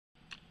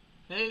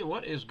Hey,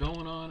 what is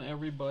going on,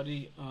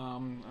 everybody?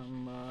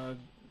 I'm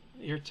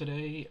here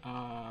today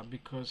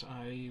because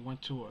I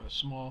went to a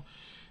small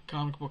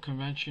comic book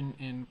convention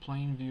in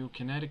Plainview,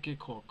 Connecticut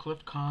called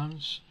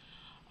CliffCons.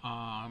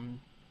 Um,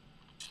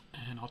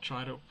 and I'll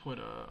try to put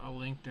a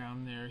link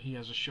down there. He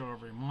has a show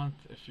every month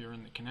if you're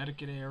in the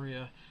Connecticut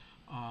area.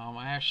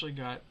 I actually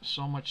got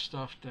so much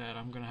stuff that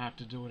I'm going to have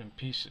to do it in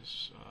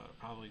pieces,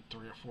 probably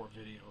 3 or 4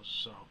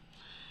 videos. So,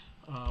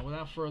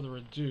 without further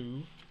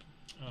ado,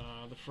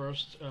 the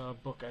first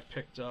book I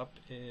picked up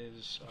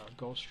is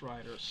Ghost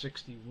Rider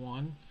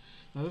 61.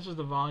 Now this is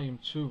the Volume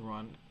 2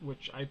 run,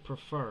 which I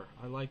prefer.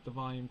 I like the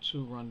Volume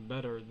 2 run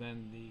better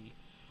than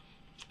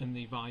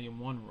the Volume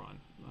 1 run.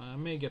 I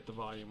may get the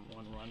Volume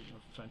 1 run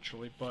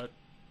eventually, but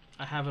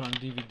I have it on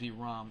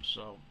DVD-ROM,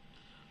 so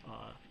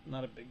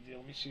not a big deal.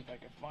 Let me see if I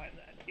can find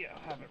that. Yeah, I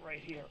have it right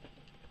here.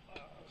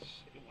 Let's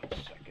see,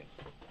 1 second.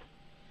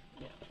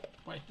 Yeah,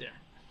 right there.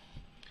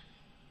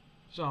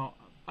 So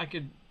I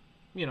could,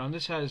 and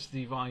this has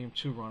the Volume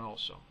 2 run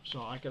also,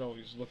 so I could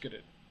always look at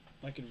it.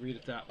 I could read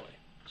it that way,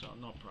 so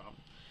no problem.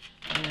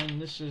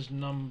 And this is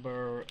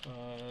number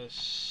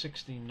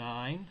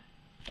 69,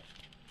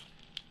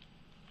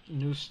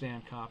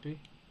 newsstand copy,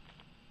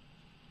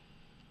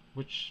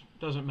 which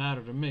doesn't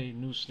matter to me,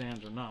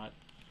 newsstand or not.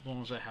 As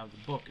long as I have the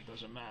book, it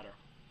doesn't matter.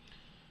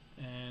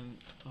 And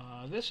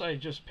this I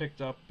just picked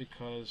up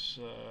because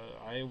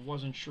I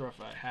wasn't sure if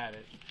I had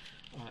it.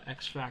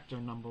 X Factor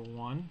number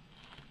 1.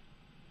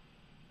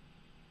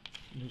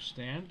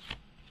 Newsstand,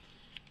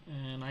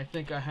 and I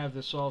think I have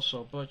this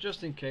also, but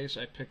just in case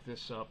I pick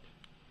this up.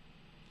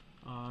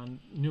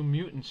 New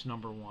Mutants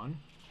number 1,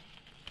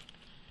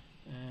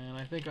 and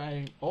I think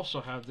I also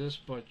have this,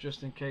 but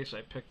just in case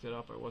I picked it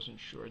up, I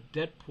wasn't sure.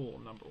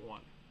 Deadpool number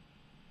 1.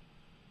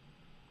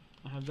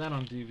 I have that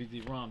on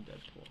DVD-ROM,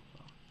 Deadpool.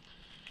 So.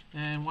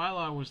 And while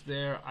I was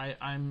there,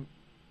 I'm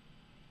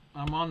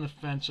on the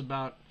fence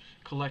about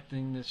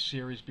collecting this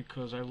series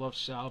because I love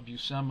Sal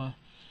Buscema,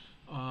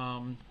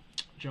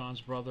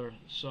 John's brother,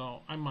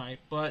 so I might,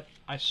 but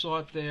I saw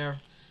it there.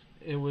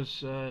 It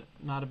was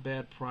not a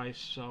bad price,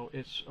 so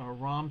it's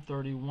ROM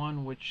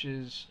 31, which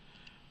is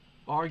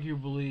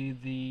arguably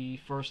the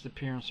first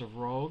appearance of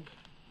Rogue.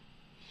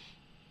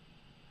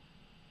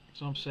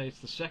 Some say it's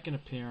the second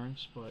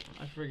appearance, but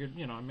I figured,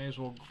 I may as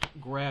well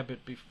grab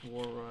it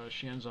before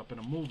she ends up in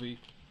a movie,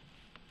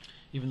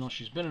 even though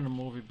she's been in a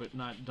movie but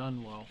not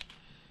done well.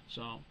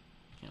 So,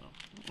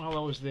 while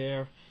I was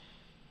there,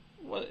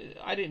 well,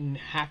 I didn't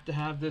have to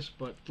have this,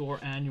 but Thor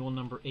Annual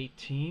number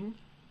 18,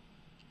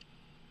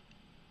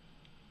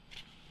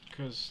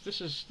 because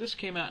this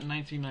came out in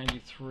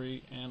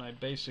 1993, and I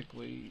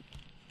basically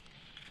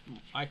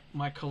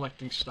my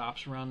collecting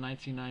stops around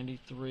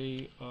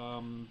 1993.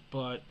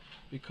 But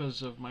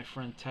because of my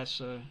friend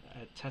Tessa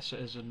at Tessa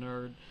is a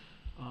Nerd,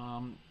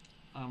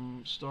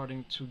 I'm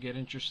starting to get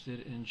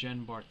interested in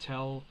Jen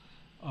Bartel,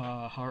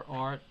 her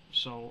art.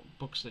 So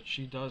books that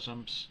she does,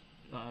 I'm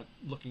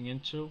looking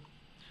into.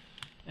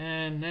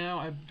 And now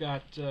I've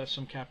got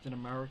some Captain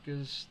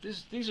Americas.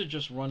 These are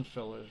just run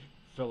fillers.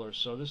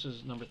 So this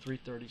is number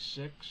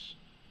 336.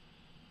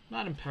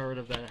 Not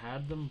imperative that I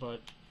had them, but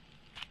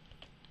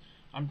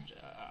I'm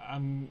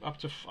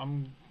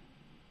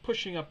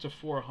pushing up to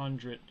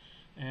 400,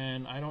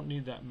 and I don't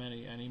need that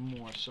many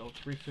anymore. So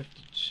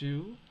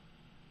 352,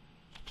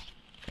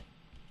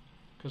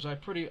 because I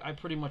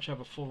pretty much have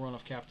a full run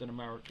of Captain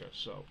America.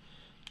 So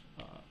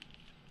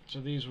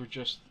these were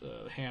just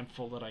a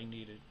handful that I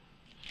needed.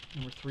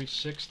 Number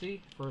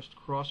 360, First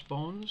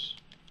Crossbones.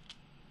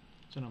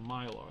 It's in a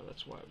Mylar,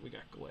 that's why we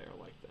got glare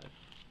like that.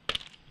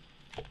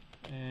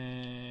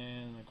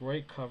 And a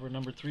great cover,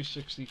 number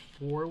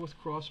 364 with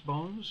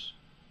Crossbones.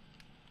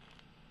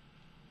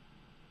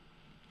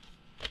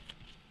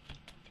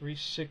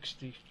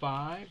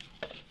 365,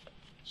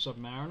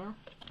 Submariner.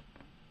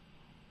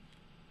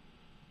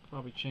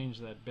 Probably change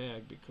that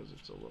bag because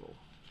it's a little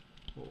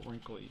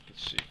wrinkly, you can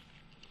see.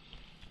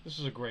 This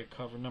is a great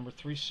cover, number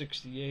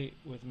 368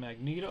 with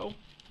Magneto.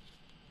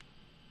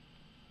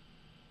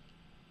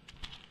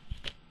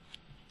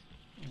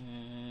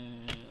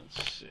 And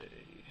let's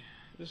see,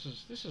 this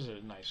is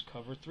a nice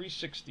cover,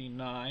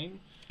 369.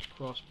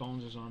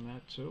 Crossbones is on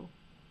that too.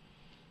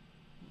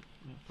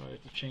 I'll probably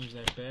have to change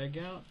that bag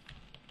out.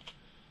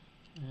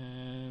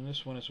 And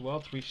this one as well,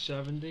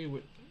 370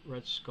 with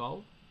Red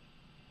Skull.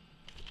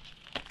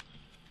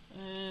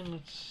 And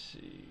let's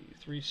see,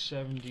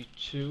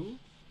 372.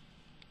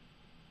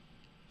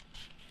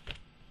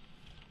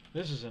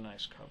 This is a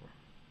nice cover.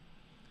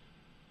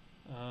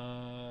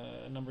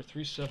 Number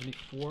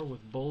 374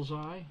 with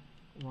Bullseye,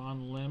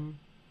 Ron Lim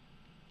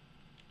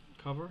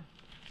cover.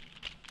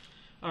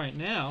 Alright,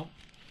 now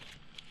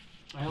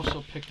I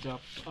also picked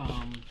up,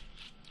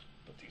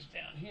 put these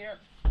down here,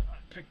 I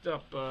picked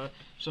up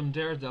some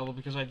Daredevil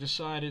because I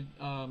decided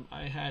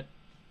I had,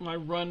 my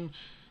run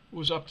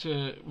was up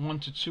to 1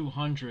 to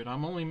 200.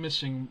 I'm only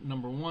missing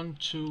number 1,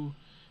 2,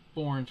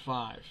 4, and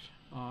 5.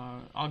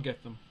 I'll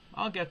get them.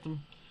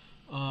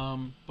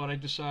 But I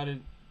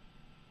decided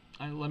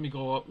let me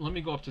go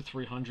up to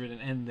 300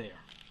 and end there.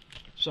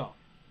 So,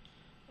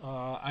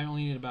 I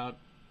only need about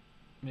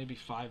maybe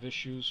 5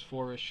 issues,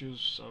 4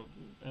 issues, so,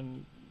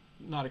 and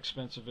not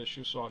expensive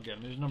issues, so I'll get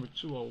them. There's number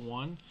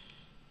 201,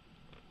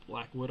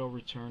 Black Widow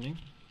returning.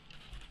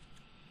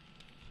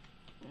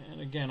 And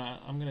again,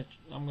 I'm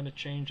gonna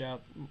change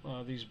out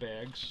these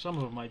bags. Some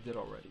of them I did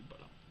already,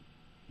 but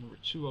number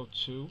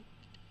 202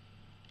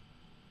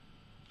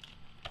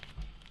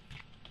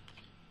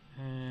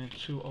 and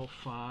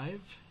 205.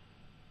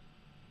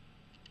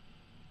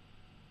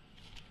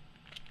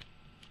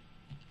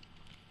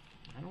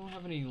 I don't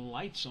have any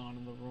lights on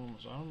in the room,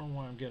 so I don't know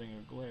why I'm getting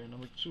a glare.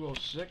 Number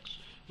 206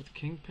 with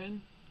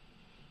Kingpin.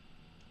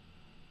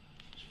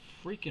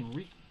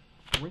 Freaking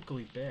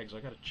wrinkly bags. I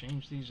gotta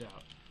change these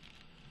out.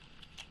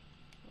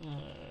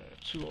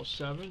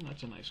 207,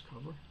 that's a nice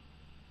cover.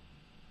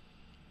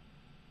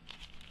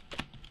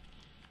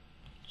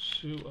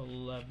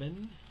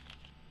 211.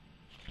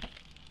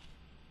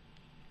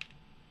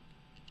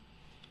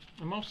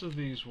 And most of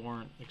these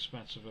weren't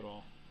expensive at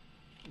all.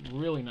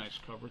 Really nice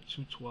cover.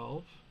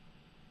 212.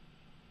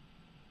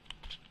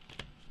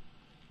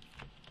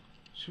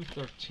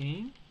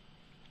 213.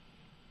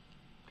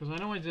 Because I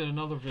know I did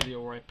another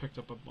video where I picked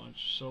up a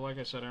bunch. So like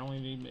I said, I only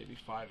need maybe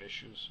 5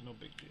 issues. No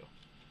big deal.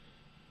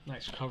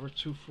 Nice cover.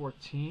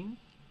 214.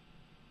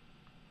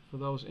 For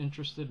those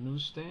interested,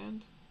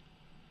 newsstand.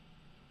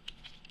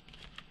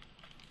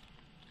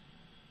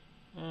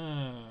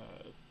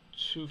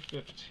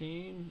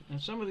 215.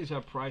 And some of these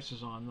have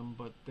prices on them,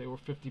 but they were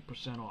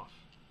 50% off.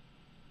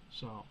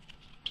 So,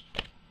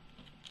 it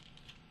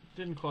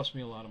didn't cost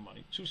me a lot of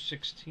money.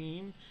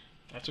 216.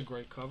 That's a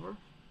great cover.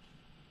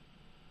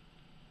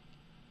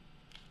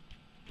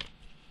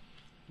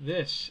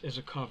 This is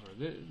a cover.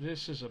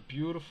 This is a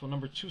beautiful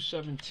number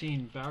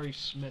 217 Barry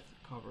Smith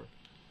cover.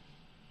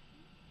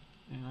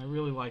 And I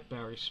really like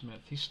Barry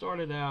Smith. He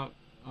started out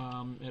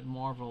at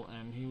Marvel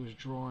and he was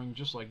drawing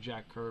just like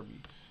Jack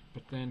Kirby.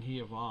 But then he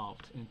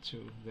evolved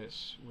into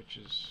this, which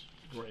is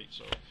great.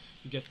 So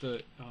you get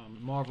the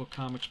Marvel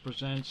Comics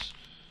Presents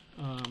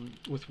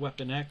with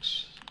Weapon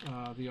X,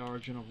 the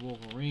origin of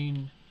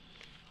Wolverine.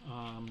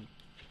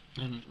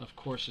 And of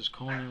course his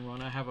Conan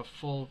run. I have a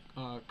full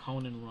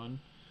Conan run.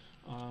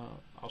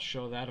 I'll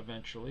show that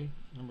eventually.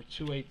 Number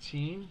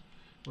 218,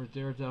 where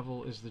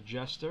Daredevil is the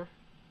jester.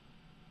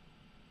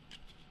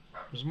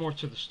 There's more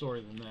to the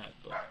story than that,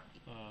 but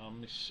let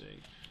me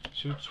see.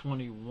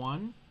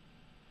 221.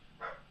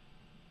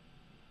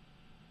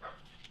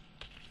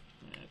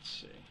 Let's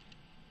see.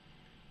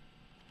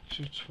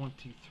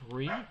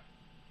 223.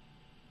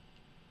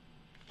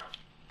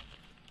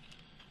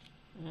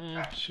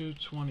 And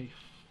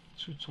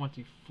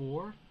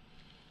 224.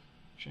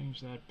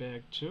 Change that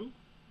bag too.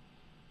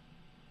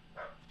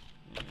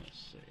 Let's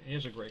see.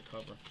 Here's a great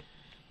cover.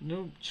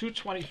 New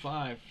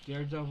 225.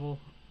 Daredevil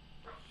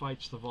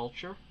fights the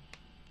Vulture.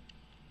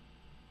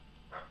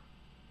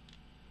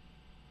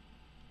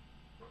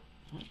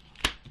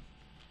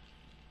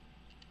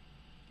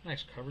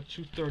 Nice cover.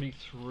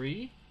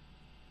 233.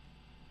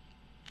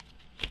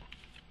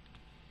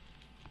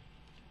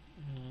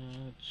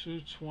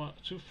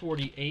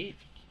 248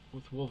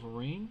 with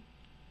Wolverine.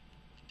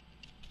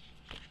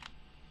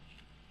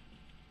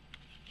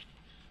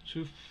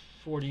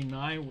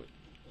 249 with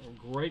a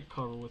great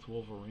cover with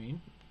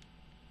Wolverine.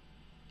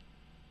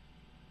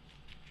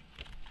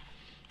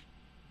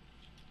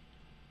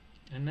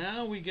 And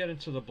now we get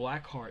into the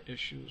Blackheart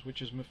issues,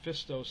 which is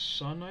Mephisto's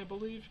son, I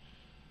believe.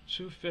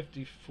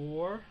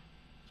 254.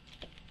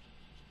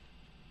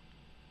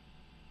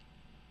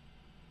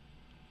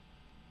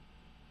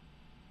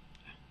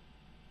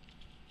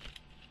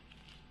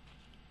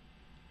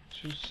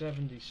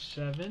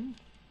 277.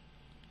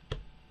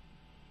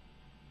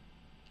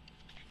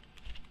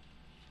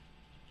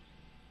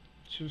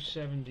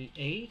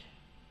 278.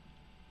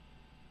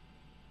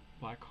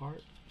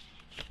 Blackheart.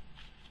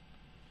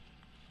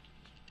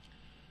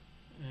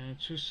 And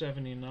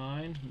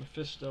 279.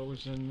 Mephisto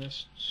is in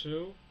this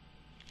too.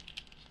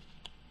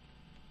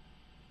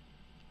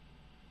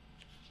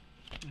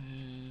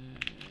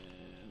 And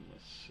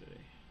let's see.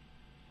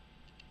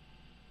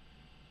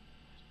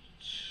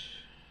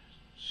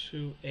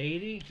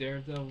 280.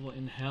 Daredevil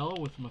in Hell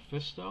with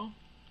Mephisto.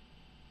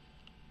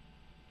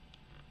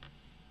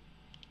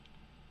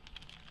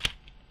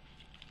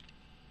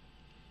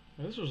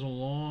 Now, this was a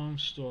long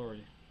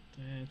story.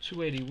 And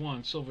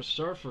 281. Silver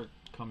Surfer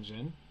comes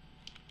in.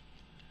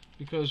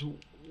 Because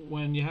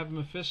when you have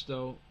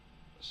Mephisto,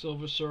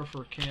 Silver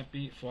Surfer can't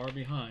be far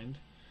behind.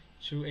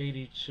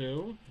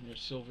 282,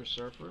 there's Silver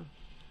Surfer,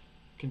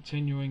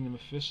 continuing the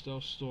Mephisto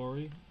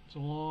story. It's a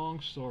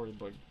long story,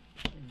 but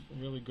a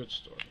really good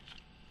story.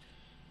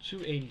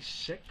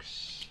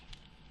 286.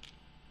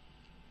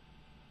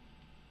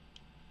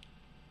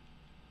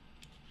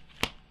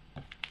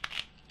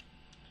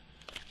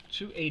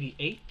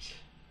 288.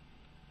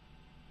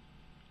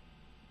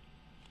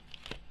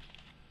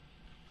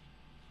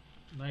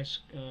 Nice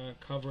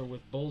cover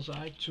with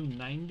Bullseye.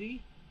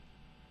 290.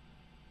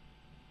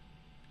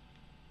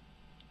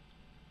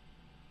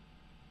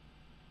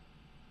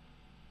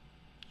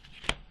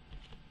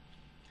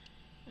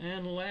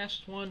 And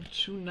last one,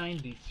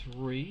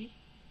 293.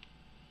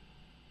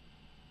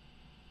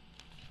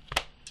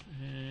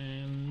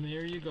 And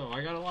there you go.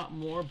 I got a lot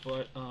more,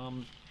 but I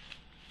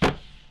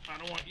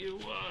don't want you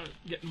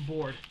getting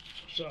bored.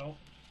 So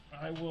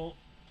I will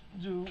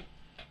do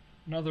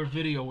another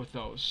video with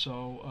those.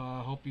 So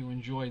hope you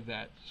enjoyed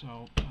that.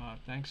 So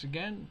thanks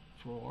again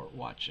for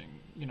watching.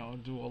 You know,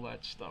 do all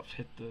that stuff.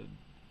 Hit the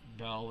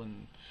bell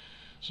and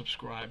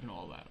subscribe and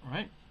all that. All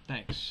right?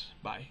 Thanks.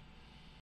 Bye.